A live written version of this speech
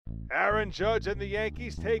Aaron Judge and the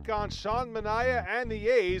Yankees take on Sean Manaea and the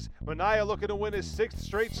A's. Manaea looking to win his 6th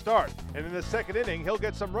straight start. And in the 2nd inning, he'll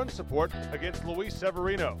get some run support against Luis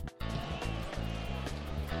Severino.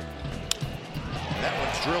 That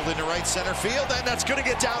one's drilled into right center field, and that's going to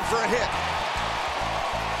get down for a hit.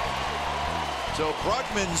 So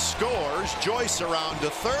Brugman scores, Joyce around to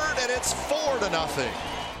third, and it's 4-0.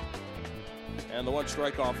 And the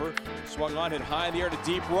 1-strike offer, swung on, hit high in the air to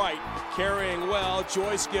deep right, carrying well.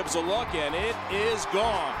 Joyce gives a look, and it is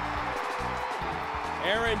gone.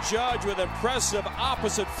 Aaron Judge with impressive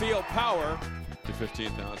opposite field power. To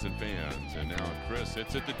 15,000 fans, and now Chris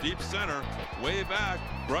hits it to deep center, way back.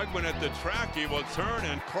 Brugman at the track, he will turn,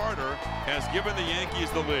 and Carter has given the Yankees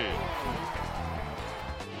the lead.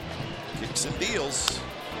 Kicks and deals,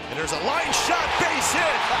 and there's a line shot, base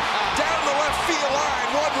hit, down the left field line,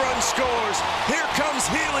 1 run scores. Here comes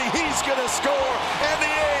Healy, he's gonna score, and the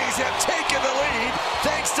A's have taken the lead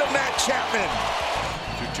thanks to Matt Chapman.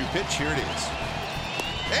 2-2 pitch, here it is.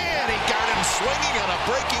 And he got him swinging on a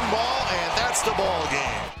breaking ball, and that's the ball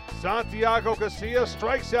game. Santiago Garcia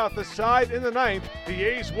strikes out the side in the 9th. The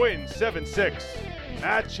A's win 7-6.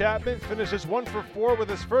 Matt Chapman finishes 1 for 4 with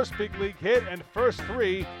his first big league hit and first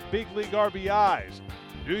 3 big league RBIs.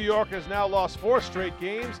 New York has now lost 4 straight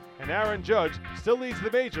games, and Aaron Judge still leads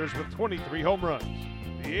the majors with 23 home runs.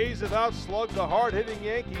 The A's have outslugged the hard-hitting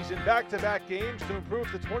Yankees in back-to-back games to improve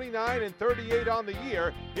to 29-38 on the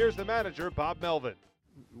year. Here's the manager, Bob Melvin.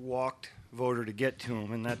 Walked voter to get to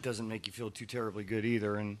him, and that doesn't make you feel too terribly good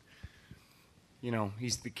either. And you know,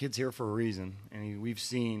 the kid's here for a reason, and we've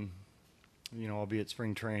seen, you know, albeit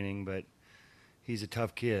spring training, but he's a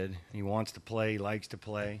tough kid. He wants to play, he likes to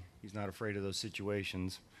play. He's not afraid of those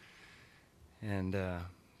situations. And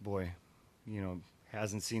boy, you know,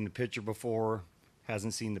 hasn't seen the pitcher before,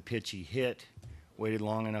 hasn't seen the pitch he hit, waited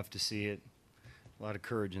long enough to see it. A lot of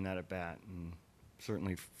courage in that at bat, and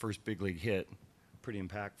certainly first big league hit. Pretty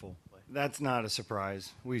impactful. That's not a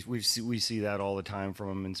surprise. We see that all the time from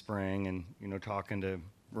him in spring, and you know, talking to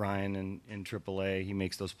Ryan in AAA, he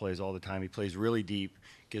makes those plays all the time. He plays really deep,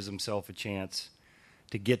 gives himself a chance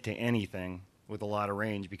to get to anything with a lot of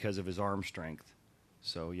range because of his arm strength.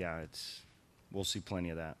 So yeah, we'll see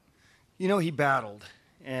plenty of that. You know, he battled,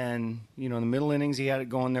 and you know, in the middle innings he had it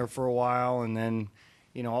going there for a while, and then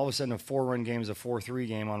you know, all of a sudden a 4-run game is a 4-3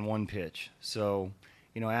 game on 1 pitch. So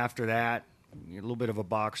you know, after that, a little bit of a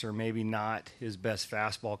boxer, maybe not his best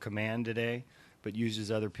fastball command today, but used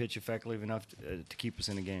his other pitch effectively enough to keep us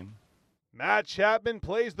in the game. Matt Chapman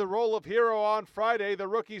plays the role of hero on Friday. The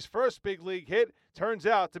rookie's first big league hit turns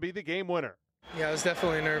out to be the game winner. Yeah, I was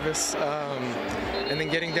definitely nervous, and then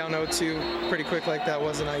getting down 0-2 pretty quick like that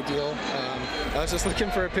wasn't ideal. I was just looking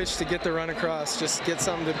for a pitch to get the run across, just get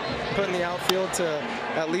something to put in the outfield to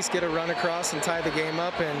at least get a run across and tie the game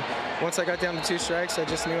up. And once I got down to 2 strikes, I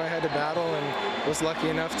just knew I had to battle, and was lucky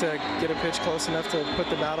enough to get a pitch close enough to put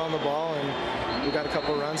the bat on the ball, and we got a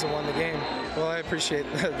couple runs and won the game. Well, I appreciate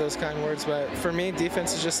those kind words, but for me,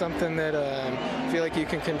 defense is just something that I feel like you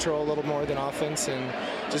can control a little more than offense, and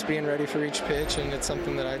just being ready for each pitch, and it's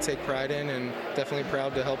something that I take pride in, and definitely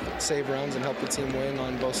proud to help save runs and help the team win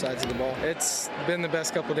on both sides of the ball. It's been the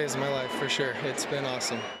best couple days of my life, for sure. It's been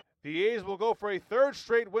awesome. The A's will go for a 3rd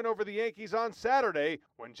straight win over the Yankees on Saturday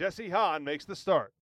when Jesse Hahn makes the start.